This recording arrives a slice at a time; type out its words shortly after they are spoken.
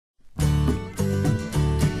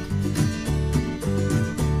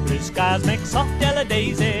skies make soft yellow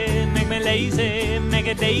daisy, make me lazy, make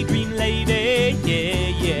a daydream lady, yeah,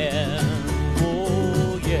 yeah,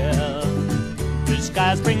 oh yeah. Blue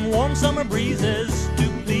skies bring warm summer breezes to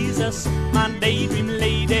please us, my daydream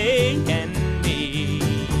lady and me.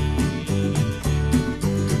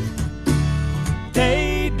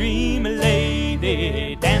 Daydream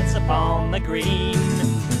lady, dance upon the green,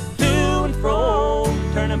 to and fro,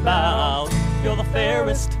 turn about, you're the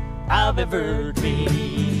fairest I've ever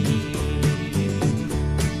dreamed.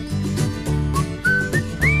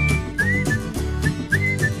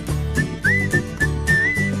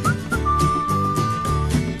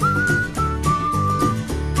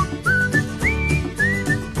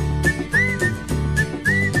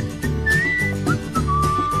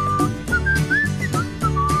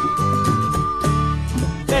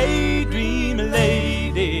 Daydream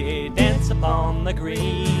lady, dance upon the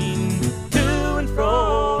green, to and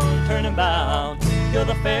fro, turn about, you're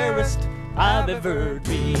the fairest I've ever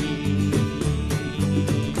dreamed.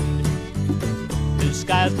 Blue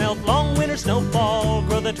skies melt, long winter snowfall,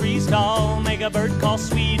 grow the trees tall, make a bird call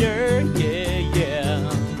sweeter, yeah, yeah,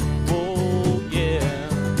 oh yeah.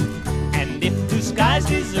 And if blue skies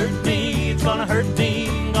desert me, it's gonna hurt me,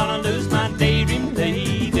 I'm gonna lose my daydream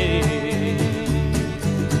lady.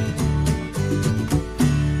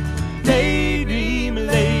 Daydream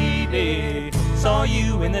lady, saw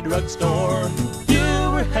you in the drugstore.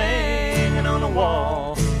 You were hanging on a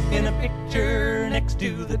wall in a picture next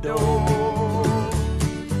to the door.